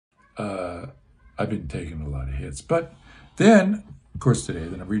I've been taking a lot of hits. But then, of course, today,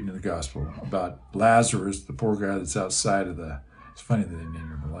 then I'm reading the gospel about Lazarus, the poor guy that's outside of the, it's funny that they named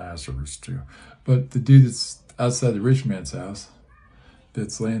him Lazarus too, but the dude that's outside the rich man's house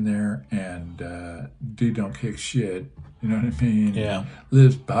that's laying there, and dude don't kick shit, you know what I mean? Yeah.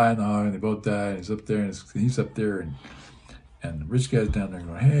 Lives behind the hog, and they both die, and he's up there, and he's up there, and the rich guy's down there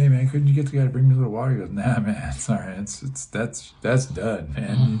going, hey, man, couldn't you get the guy to bring me a little water? He goes, nah, man, it's all right. That's done,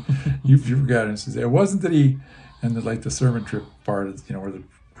 man. you forgot it. And says, it wasn't that he, and the sermon trip part, where the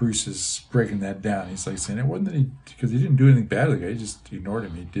priest is breaking that down. He's like saying, it wasn't that because he didn't do anything bad to the guy. He just ignored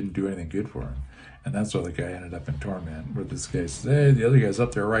him. He didn't do anything good for him. And that's why the guy ended up in torment. Where this guy says, hey, the other guy's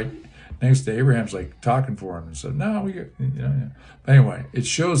up there right next to Abraham's like talking for him. And said, no, we got, But anyway, it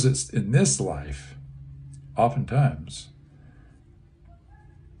shows us in this life, oftentimes,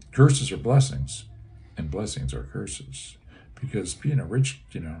 curses are blessings, and blessings are curses. Because being a rich,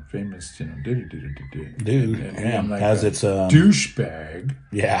 famous, dude, and like has its douchebag.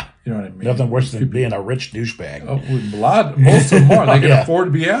 Yeah, you know what I mean. Nothing worse than being a rich douchebag. Most of them are. They can afford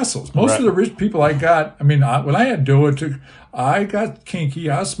to be assholes. Most of the rich people I got. I mean, when I had dough, I got kinky.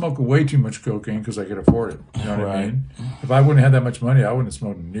 I was smoking way too much cocaine because I could afford it. You know what I mean? If I wouldn't have had that much money, I wouldn't have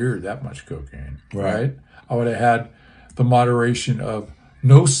smoked near that much cocaine. Right? I would have had the moderation of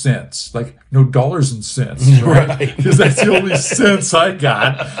no cents, like no dollars and cents, right? Because that's the only cents I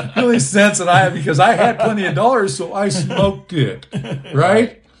got. The only cents that I have, because I had plenty of dollars, so I smoked it,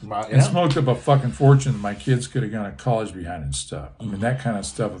 right? And smoked up a fucking fortune that my kids could have gone to college behind and stuff. I mean, that kind of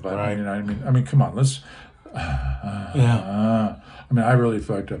stuff. I mean, come on, let's. I mean, I really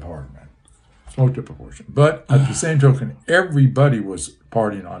fucked up hard, man. Smoked up a fortune, but at the same token, everybody was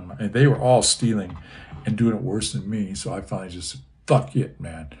partying and they were all stealing and doing it worse than me. So I finally just. Fuck it,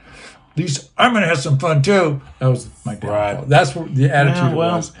 man. At least I'm going to have some fun, too. That was my downfall. Right. That's what the attitude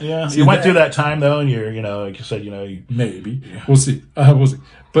was. Yeah. So you went through that time, though, and you're, like you said, maybe. Yeah. We'll see. We'll see.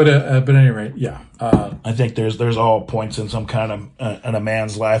 But at any rate, yeah. I think there's all points in some kind of, in a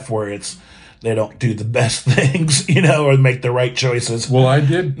man's life where they don't do the best things, or make the right choices. Well, I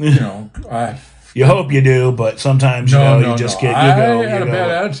did, you hope you do, but sometimes, you just get, I had a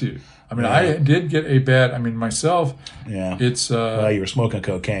bad attitude. I mean, I did get a bad. I mean, myself. Yeah. It's. Well, you were smoking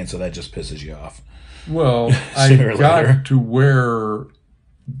cocaine, so that just pisses you off. Well, I got to where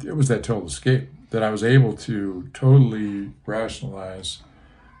it was that total escape that I was able to totally rationalize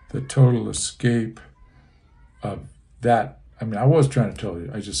the total escape of that. I mean, I was trying to tell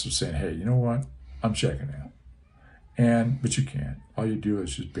you. I just was saying, hey, you know what? I'm checking out, but you can't. All you do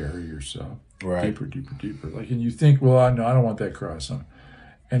is just bury yourself deeper. And you think, well, no, I don't want that cross on.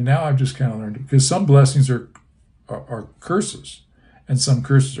 And now I've just kind of learned, because some blessings are curses, and some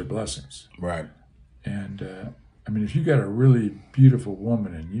curses are blessings. Right. And, I mean, if you got a really beautiful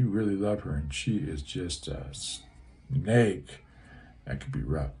woman and you really love her and she is just a snake, that could be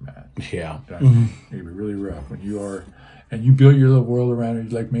rough, man. Yeah. It could be really rough when you are, and you build your little world around her, you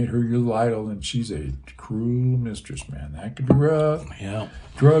like made her your little idol, and she's a cruel mistress, man. That could be rough. Yeah.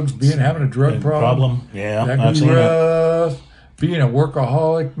 Drugs, having a drug problem. Yeah. That could be rough. Being a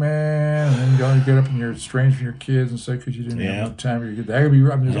workaholic, man, and then you get up and you're estranged from your kids and stuff because you didn't have enough time for your kids. That could be.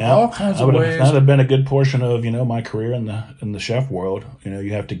 I mean, there's all kinds of ways. That would have been a good portion of my career in the chef world.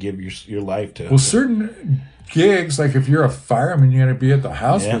 You have to give your life to. Well, certain gigs, like if you're a fireman, you got to be at the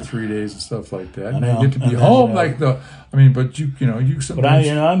house for 3 days and stuff like that. And you get to be home but you sometimes.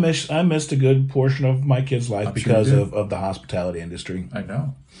 But I missed a good portion of my kid's life because of the hospitality industry. I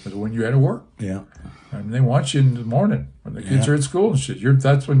know. Because when you had to work. Yeah. I mean, they want you in the morning when the kids are at school and shit.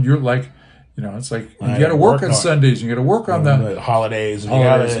 That's when you're like, it's like you got to work on Sundays. You got to work on the holidays.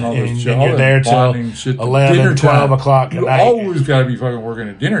 And you're there till 11, 12 o'clock at night. You always got to be fucking working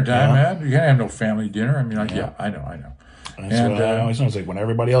at dinner time, man. You can't have no family dinner. I mean, I know. And I always know. It's like when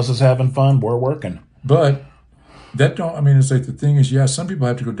everybody else is having fun, we're working. But it's like the thing is, some people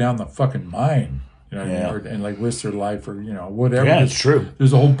have to go down the fucking mine. And like risk their life or whatever. Yeah, it's true.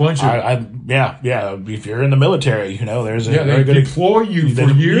 There's a whole bunch of If you're in the military, there's a they deploy you for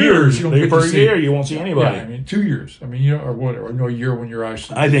years. You don't get for to a year, you won't see anybody. Yeah, I mean 2 years. I mean or whatever. A year when you're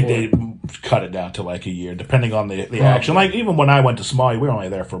actually. I think they cut it down to like a year, depending on the action. Like even when I went to Somalia, we were only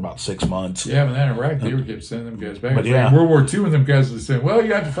there for about 6 months. Yeah, but then in Iraq, they were kept sending them guys back. But like World War II, and them guys were saying, "Well,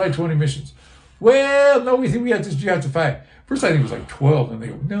 you have to fight 20 missions." Well, no, we think you have to fight. First, I think it was like 12, and they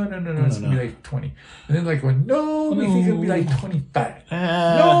go, no, it's going to be like 20. And then like, no, we think it'll be like 25.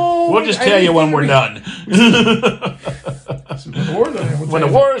 No, we'll just tell you when we're done. When the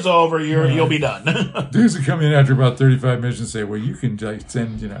war is over, you'll be done. Dudes that come in after about 35 missions say, well, you can like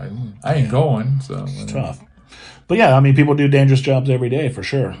send, I ain't going. So it's tough. But yeah, I mean, people do dangerous jobs every day for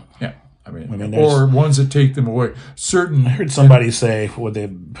sure. Yeah. I mean or ones that take them away. I heard somebody say,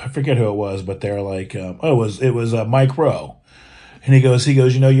 I forget who it was, but they're like, it was Mike Rowe. And he goes,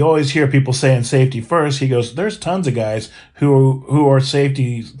 you always hear people saying safety first. He goes, there's tons of guys who are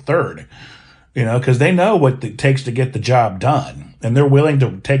safety third, because they know what it takes to get the job done. And they're willing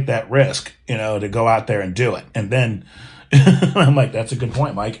to take that risk, to go out there and do it. And then I'm like, that's a good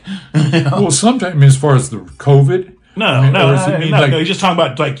point, Mike. Well, sometimes as far as the COVID. No. He's just talking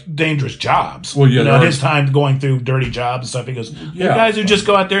about like dangerous jobs. Well, yeah, his time going through dirty jobs and stuff. He goes, guys who just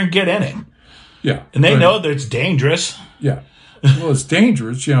go out there and get in it. Yeah, and they know that it's dangerous. Yeah, well, it's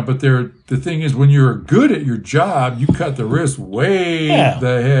dangerous, but the thing is, when you're good at your job, you cut the risk way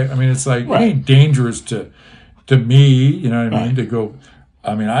the heck. I mean, it's like it ain't dangerous to me. You know what I mean? To go.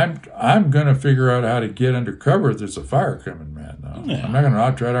 I mean, I'm gonna figure out how to get under cover if there's a fire coming, man. No, I'm not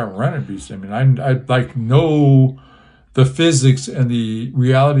gonna try to run it. I mean, I like know the physics and the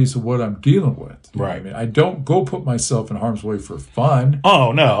realities of what I'm dealing with. Right. I mean, I don't go put myself in harm's way for fun.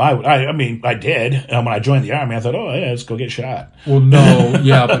 Oh, no. I mean, I did. When I joined the Army, I thought, let's go get shot. Well, no.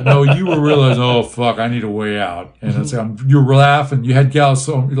 Yeah, but no, you were realizing, oh, fuck, I need a way out. And it's like, you were laughing. You had gals,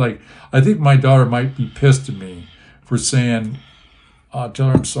 so like, I think my daughter might be pissed at me for saying, tell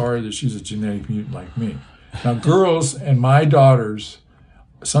her I'm sorry that she's a genetic mutant like me. Now, girls and my daughters,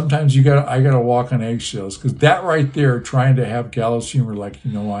 sometimes I gotta walk on eggshells, because that right there, trying to have gallows humor like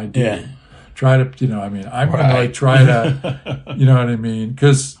I do. Yeah. Try to, I'm gonna like try to, you know what I mean?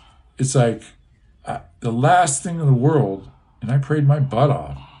 Because it's like the last thing in the world, and I prayed my butt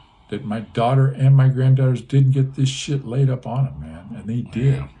off that my daughter and my granddaughters didn't get this shit laid up on them, man, and they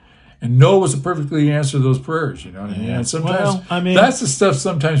did. Yeah. And no was a perfectly answer to those prayers, you know what I mean? And sometimes that's the stuff.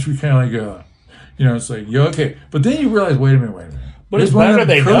 Sometimes we kind of like go, it's like okay, but then you realize, wait a minute. But it's better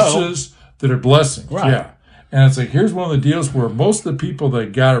they curses that are blessings, right? Yeah. And it's like, here's one of the deals where most of the people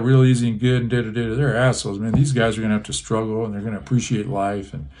that got it real easy and good and they're assholes. Man, these guys are going to have to struggle, and they're going to appreciate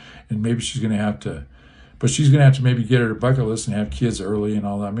life, and maybe she's going to have to, but she's going to have to maybe get her bucket list and have kids early and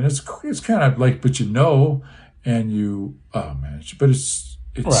all that. I mean, it's kind of like, but and you, oh man, but it's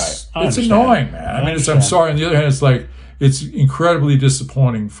right. It's annoying, man. I mean, I'm sorry. On the other hand, it's like, it's incredibly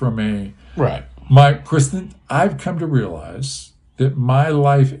disappointing from Kristen, I've come to realize that my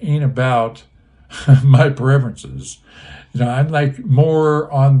life ain't about my preferences. I'm like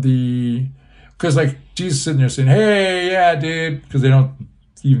more on because like Jesus sitting there saying, hey, yeah, dude, because they don't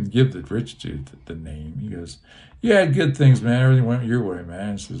even give the rich dude the name. He goes, yeah, good things, man. Everything went your way,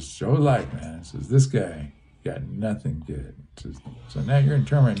 man. He says, show life, man. He says, this guy got nothing good. So now you're in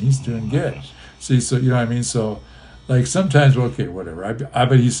tournament and he's doing good. See, so you know what I mean? So like sometimes, okay, whatever. I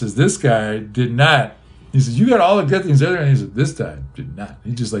bet he says, this guy did not. He says, you got all the good things there. And he said, this time did not.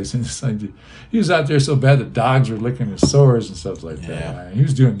 He just like, he was out there so bad the dogs were licking his sores and stuff like that. He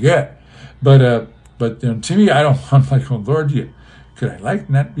was doing good. But to me, I'm like, oh, Lord, could I like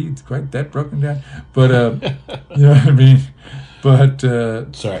not be quite that broken down? But, you know what I mean? But,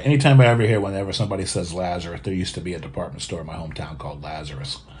 sorry, anytime I ever hear whenever somebody says Lazarus, there used to be a department store in my hometown called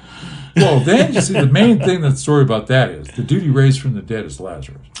Lazarus. Well, then you see the main thing that the story about that is the dude he raised from the dead is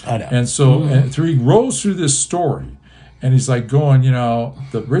Lazarus. I know. And so he rolls through this story, and he's like going,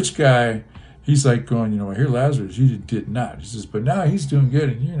 the rich guy, he's like going, I hear Lazarus, you did not. He says, but now he's doing good,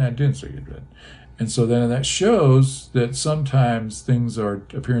 and you're not doing so good. And so then that shows that sometimes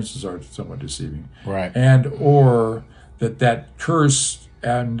appearances are somewhat deceiving. Right. And or that curse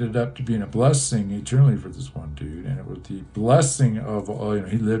ended up to being a blessing eternally for this one dude, and it was the blessing of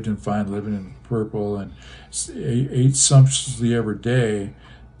he lived in fine living in purple and ate sumptuously every day.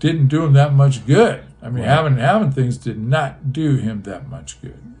 Didn't do him that much good. I mean, having things did not do him that much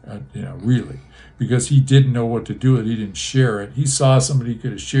good. Really, because he didn't know what to do with it. He didn't share it. He saw somebody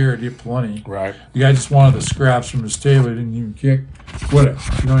could have shared it plenty. Right. The guy just wanted the scraps from his table. He didn't even kick. Whatever.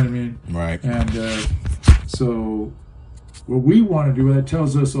 You know what I mean? Right. And so. What we want to do, that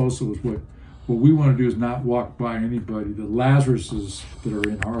tells us also, is what we want to do is not walk by anybody, the Lazaruses that are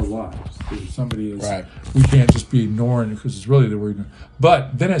in our lives. There's somebody that's, we can't just be ignoring because it's really the word.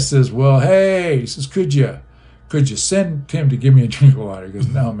 But then it says, well, hey, he says, could you send him to give me a drink of water? He goes,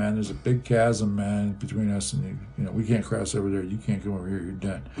 no, man, there's a big chasm, man, between us, and we can't cross over there. You can't come over here. You're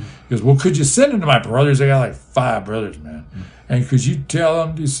done. He goes, well, could you send him to my brothers? I got like 5 brothers, man. And could you tell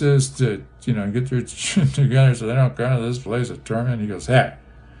them, he says, to get their shit together so they don't come to this place of torment? He goes, hey,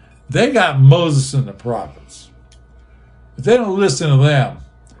 they got Moses and the prophets. If they don't listen to them,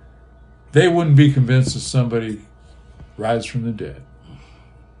 they wouldn't be convinced that somebody rise from the dead.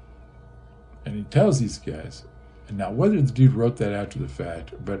 And he tells these guys, Now, whether the dude wrote that after the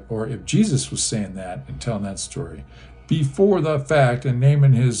fact, or if Jesus was saying that and telling that story before the fact and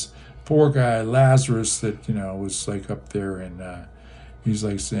naming his poor guy Lazarus that, was like up there and he's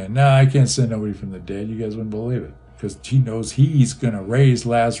like saying, "No, I can't send nobody from the dead. You guys wouldn't believe it." Because he knows he's going to raise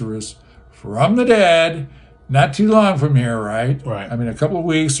Lazarus from the dead not too long from here, right? Right. I mean, a couple of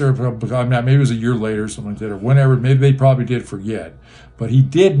weeks or maybe it was a year later or something like that, or whenever. Maybe they probably did forget. But he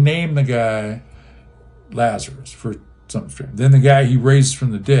did name the guy Lazarus for something strange. Then the guy he raised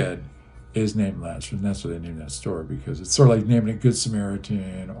from the dead is named Lazarus, and that's why they named that story, because it's sort of like naming a Good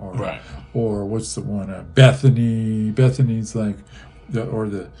Samaritan or what's the one, Bethany. Bethany's like, or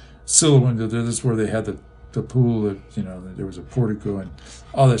the Siloam, this is where they had the pool that, there was a portico and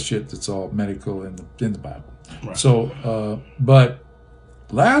all that shit that's all medical in the Bible. Right. So, but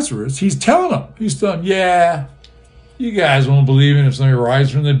Lazarus, he's telling them, yeah, you guys won't believe it if somebody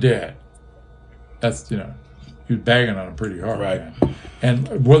rises from the dead. That's, he was bagging on him pretty hard. Right. Man.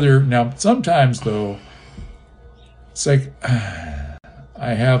 And now sometimes though, it's like,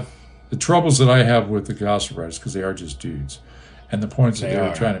 I have the troubles that I have with the gospel writers because they are just dudes. And the points that they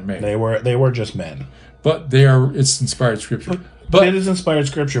were trying to make. They were just men. But it's inspired scripture. But it is inspired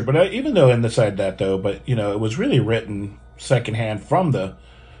scripture. But even though inside that, though, but, it was really written secondhand from the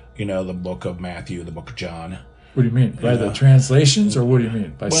book of Matthew, the book of John. What do you mean? By the translations, or what do you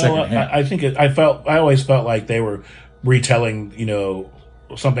mean? By secondhand? I think I always felt like they were retelling,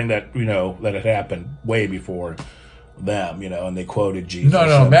 something that, that had happened way before them, and they quoted Jesus.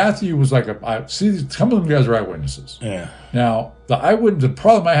 No, Matthew was like some of them guys are eyewitnesses. Yeah. Now, the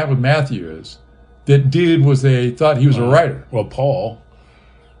problem I have with Matthew is that dude they thought he was a writer. Well, Paul.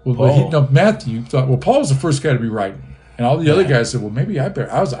 Matthew thought, Paul was the first guy to be writing. And all the other guys said, well, maybe I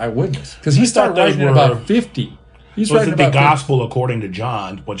was an eyewitness. Because he started writing at about 50. He's writing about the Gospel 50. according to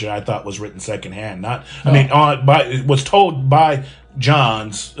John, which I thought was written secondhand. It was told by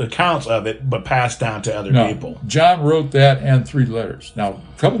John's accounts of it, but passed down to other people. John wrote that and 3 letters. Now,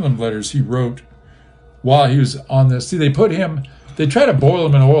 a couple of them letters he wrote while he was on this. See, they tried to boil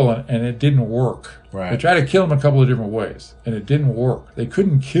him in oil and it didn't work. Right. They tried to kill him a couple of different ways and it didn't work. They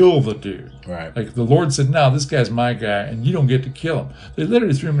couldn't kill the dude. Right. Like the Lord said, no, this guy's my guy and you don't get to kill him. They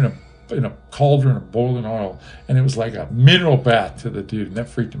literally threw him in a cauldron of boiling oil, and it was like a mineral bath to the dude, and that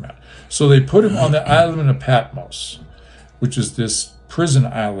freaked him out. So they put him on the island of Patmos, which is this prison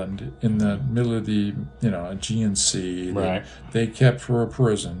island in the middle of the Aegean Sea that they kept for a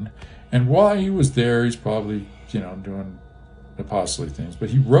prison. And while he was there, he's probably doing apostolic things, but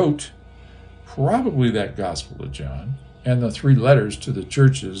he wrote probably that Gospel of John and the 3 letters to the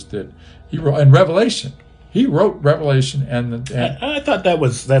churches that he wrote, and Revelation. He wrote Revelation, and I thought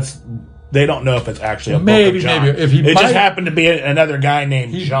that's. They don't know if it's actually a maybe book of John. If it just happened to be another guy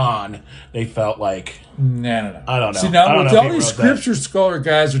named John. They felt like no. I don't know. See now, all these scripture scholar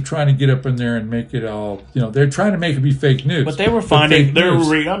guys are trying to get up in there and make it all. They're trying to make it be fake news. But they were finding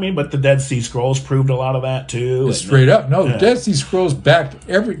but the Dead Sea Scrolls proved a lot of that too. Straight up, no, the Dead Sea Scrolls backed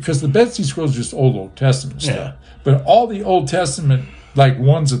because the Dead Sea Scrolls is just Old Testament stuff. Yeah. But all the Old Testament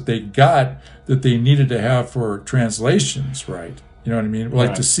ones that they got that they needed to have for translations, right? You know what I mean?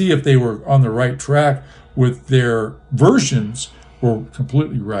 Like to see if they were on the right track with their versions were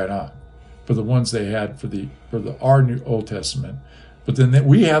completely right on. For the ones they had for our New Old Testament. But then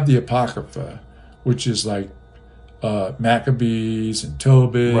we have the Apocrypha, which is like Maccabees and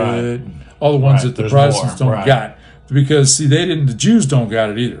Tobit, and all the ones that the Protestants don't got. Because the Jews don't got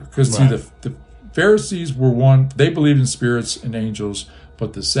it either. Because the Pharisees were one, they believed in spirits and angels,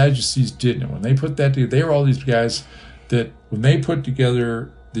 but the Sadducees didn't. And when they put that together, they were all these guys that when they put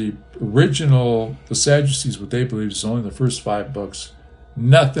together the Sadducees, what they believe is only the first 5 books,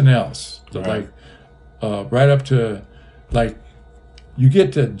 nothing else. Right up to you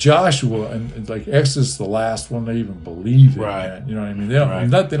get to Joshua and like Exodus, the last one they even believe in. Right. You know what I mean?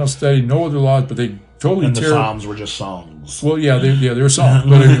 They don't study no other laws, but they totally and the Psalms were just songs. Well, they're songs,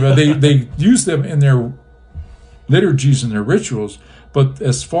 but they use them in their liturgies and their rituals. But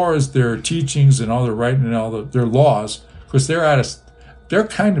as far as their teachings and all their writing and all their laws, because they're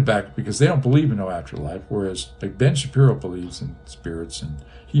kind of back because they don't believe in no afterlife. Whereas like Ben Shapiro believes in spirits, and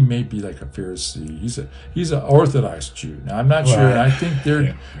he may be like a Pharisee. He's an Orthodox Jew. Now I'm not sure. And I think they're.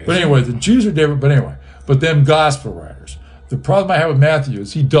 Yeah, but anyway, the Jews are different. But anyway, them gospel writers. The problem I have with Matthew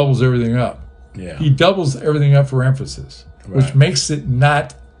is he doubles everything up. Yeah. He doubles everything up for emphasis, which makes it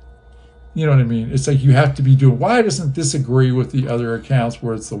not You know what I mean? It's like you have to be doing. Why doesn't this agree with the other accounts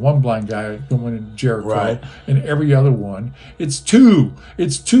where it's the one blind guy going in Jericho Right. and every other one? It's two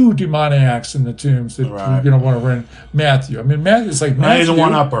demoniacs in the tombs that Right. you're going to want to run. Matthew. I mean, Matthew's like He's a Matthew.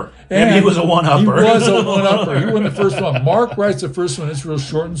 one-upper. And And he was a one-upper. He was a one-upper. He won the first one. Mark writes the first one. It's real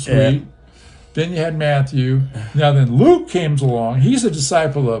short and sweet. Yeah. Then you had Matthew. Now then Luke comes along. He's a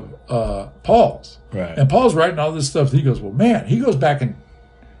disciple of Paul's. Right. And Paul's writing all this stuff. He goes, well, man, he goes back and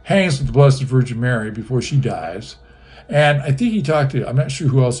hangs with the Blessed Virgin Mary before she dies. And I think he talked to, I'm not sure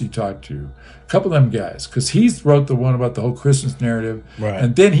who else he talked to, a couple of them guys, because he wrote the one about the whole Christmas narrative. Right.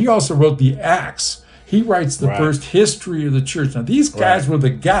 And then he also wrote the Acts. He writes the Right. first history of the church. Now, these guys Right. were the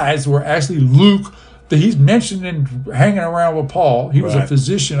guys who were actually Luke, that he's mentioned in hanging around with Paul. He was a Right.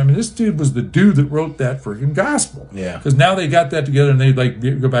 physician. I mean, this dude was the dude that wrote that freaking gospel. Yeah. Because now they got that together and they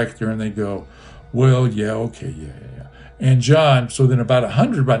go back there and they go, well, yeah, okay, yeah. And John, so then about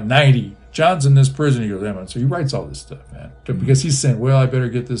 90, John's in this prison. He goes, Emma. So he writes all this stuff, man, because he's saying, well, I better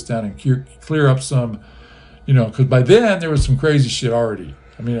get this down and clear up some, because by then there was some crazy shit already.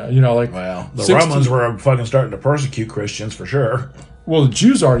 I mean, like Well, the Romans were fucking starting to persecute Christians for sure. Well, the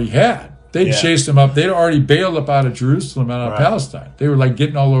Jews already had. They'd Yeah. chased them up. They'd already bailed up out of Jerusalem, out of Right. Palestine. They were like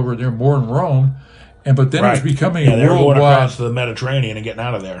getting all over there, more in Rome, but then it was becoming they a were going worldwide. across the Mediterranean and getting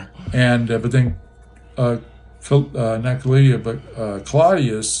out of there. And but then, not Claudia, but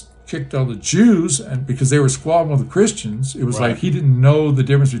Claudius kicked all the Jews, and because they were squabbling with the Christians, it was Right. like he didn't know the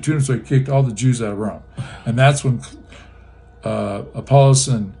difference between them, so he kicked all the Jews out of Rome, and that's when Apollos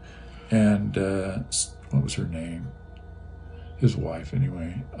and what was her name? His wife,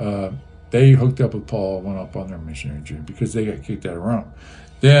 anyway. They hooked up with Paul and went up on their missionary journey because they got kicked out of Rome.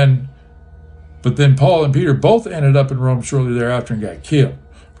 But then Paul and Peter both ended up in Rome shortly thereafter and got killed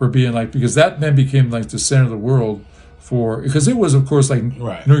for being because that then became like the center of the world because it was, of course, like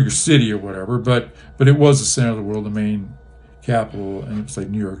Right. New York City or whatever, but it was the center of the world, the main capital, and it was like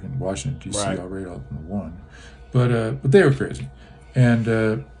New York and Washington D.C. Right. all right up in one. But they were crazy, and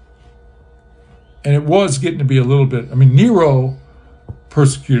it was getting to be a little bit. I mean, Nero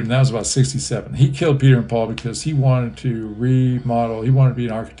persecuted him. That was about 67. He killed Peter and Paul because he wanted to remodel. He wanted to be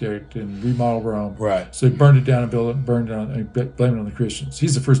an architect and remodel Rome. Right. So he burned it down and burned it on, and blamed it on the Christians.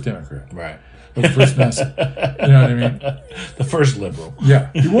 He's the first Democrat. Right. The first Nazi. You know what I mean? The first liberal. Yeah,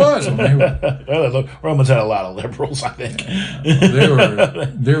 he was. I mean, Well, Romans had a lot of liberals, I think. they were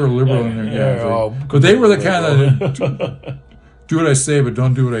liberal in their They're all but they were the kind of do what I say, but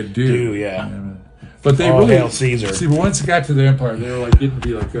don't do what I do. Yeah. But they All really hail Caesar. see. But once it got to the empire, they were like getting to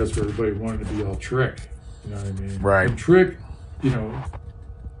be like us, where everybody wanted to be all trick. You know what I mean? Right. And trick,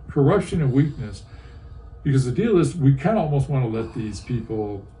 corruption and weakness. Because the deal is, we kind of almost want to let these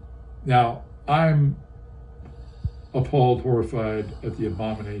people. Now, I'm appalled, horrified at the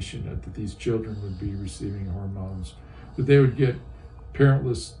abomination that these children would be receiving hormones, that they would get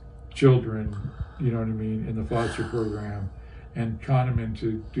parentless children, you know what I mean, in the foster program, and con them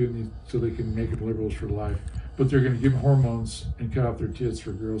into doing these so they can make them liberals for life. But they're going to give them hormones and cut off their tits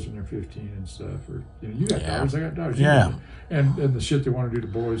for girls when they're 15 and stuff. Or you got daughters, I got daughters. Yeah. And the shit they want to do to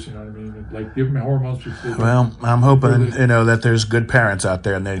boys, you know what I mean? Like give them hormones. Well, I'm hoping that there's good parents out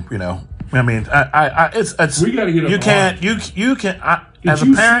there, and they, I mean, it's we got to get. You can't. You can. As a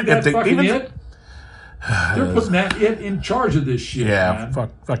parent, if they even. They're putting that in charge of this shit. Yeah, man.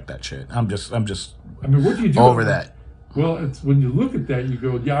 fuck that shit. I'm just. I mean, what do you do over that? Well, it's when you look at that, you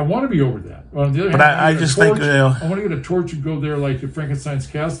go, yeah, I want to be over that. On the other But hand, I just think, I want to get a torch and go there like to Frankenstein's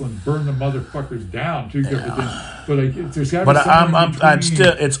castle and burn the motherfuckers there's got to be I'm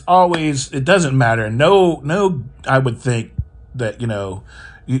still. It's always. It doesn't matter. No. I would think that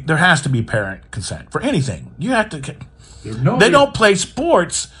there has to be parent consent for anything. You have to. They don't play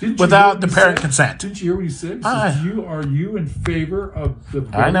sports without the parent consent. Didn't you hear what he said? He says, are you in favor of the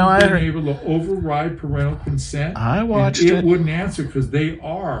being able to override parental consent? I watched it. It wouldn't answer because they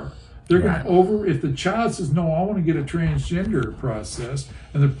are. They're going to if the child says, no, I want to get a transgender process,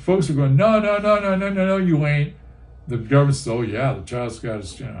 and the folks are going, no, you ain't. The government says, oh, yeah, the child's got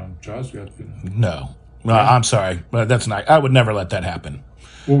to. No, I'm sorry, but that's not. I would never let that happen.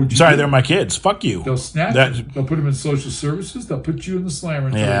 Sorry, they're my kids. Fuck you. They'll snatch them. They'll put them in social services. They'll put you in the slammer.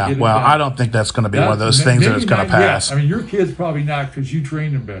 Yeah, well, I don't think that's going to be one of those things that's going to pass. Yet. I mean, your kids probably not because you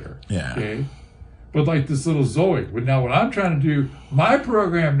trained them better. Yeah. Okay. But like this little Zoe. Now, what I'm trying to do, my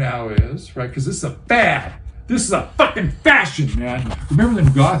program now is, right, because this is a fad. This is a fucking fashion, man. Remember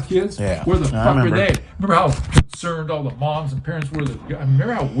them goth kids? Yeah. Where the fuck were they? Remember how concerned all the moms and parents were?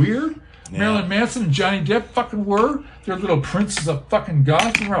 Remember how weird? Marilyn Manson and Johnny Depp fucking were. They're little princes of fucking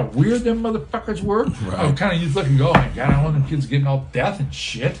God. Remember how weird them motherfuckers were? Right. I'm kind of looking, oh my God, I don't want them kids getting all death and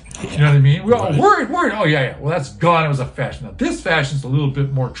shit. You know what I mean? We're all worried. Oh, yeah. Well, that's gone. It was a fashion. Now, this fashion's a little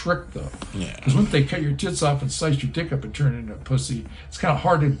bit more trick, though. Yeah. Because once they cut your tits off and slice your dick up and turn it into a pussy, it's kind of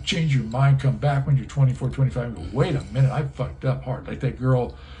hard to change your mind, come back when you're 24, 25, and go, wait a minute, I fucked up hard. Like that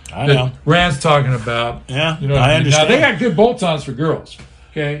girl that Rand's talking about. Yeah, you know what I mean? Now, they got good bolt-ons for girls,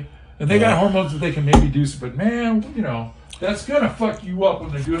 okay? And they got hormones that they can maybe do, but man, you know, that's gonna fuck you up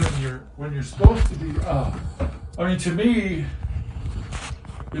when they do it when you're supposed to be. I mean, to me,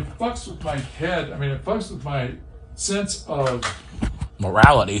 it fucks with my head. I mean, it fucks with my sense of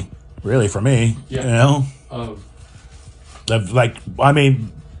morality. Really, for me, you know, like, I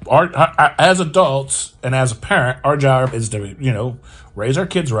mean, as adults and as a parent, our job is to, you know, raise our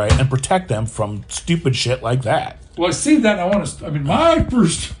kids right and protect them from stupid shit like that. Well, I see that. I mean, my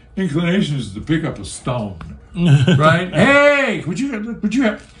first inclination is to pick up a stone, right? Hey, would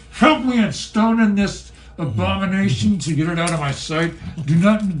you help me in stoning this abomination to get it out of my sight?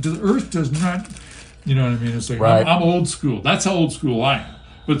 The earth does not, you know what I mean? It's like, I'm old school. That's how old school I am.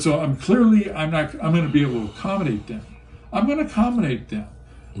 But so I'm going to be able to accommodate them. I'm going to accommodate them.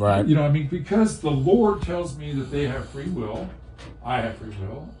 Right. You know what I mean? Because the Lord tells me that they have free will. I have free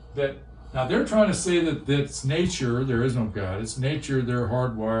will. Now they're trying to say that that's nature. There is no God. It's nature. They're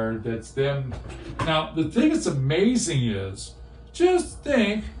hardwired. That's them. Now the thing that's amazing is, just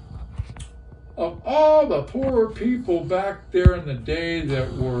think of all the poor people back there in the day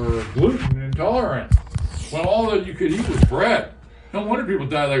that were gluten intolerant. When all that you could eat was bread. No wonder people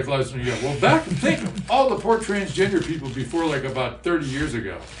die like flies when you go. Well, think of all the poor transgender people before, like about 30 years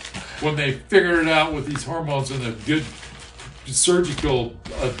ago, when they figured it out with these hormones and the good surgical,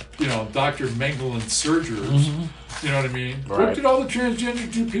 Dr. Mengele surgeries. Mm-hmm. You know what I mean? Right. What did all the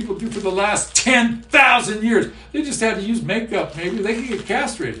transgender people do for the last 10,000 years? They just had to use makeup. Maybe they could get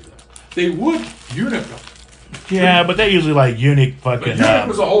castrated. They would eunuch them. Yeah, but they usually like eunuch fucking. Eunuch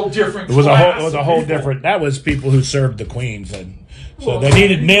was a whole different. It was a whole different. That was people who served the queens, and so they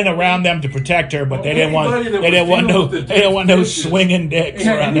needed men around them to protect her, but they didn't want no swinging dicks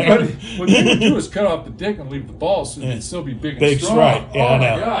around there. What they would do is cut off the dick and leave the balls, so they'd still be big and strong. Right. Yeah, oh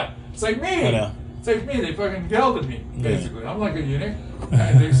my God, it's like me. It's like me. They fucking gelded me, basically. I'm like a eunuch.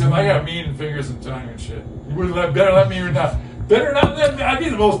 Except I got mean fingers and tongue and shit. You would better let me or not. Better not let me. I'd be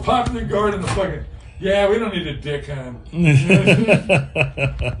the most popular guard in the fucking. Yeah, we don't need a dick, hon. I'm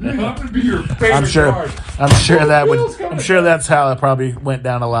gonna be your favorite guard. I'm sure that's how it probably went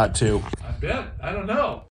down a lot too. I bet. I don't know.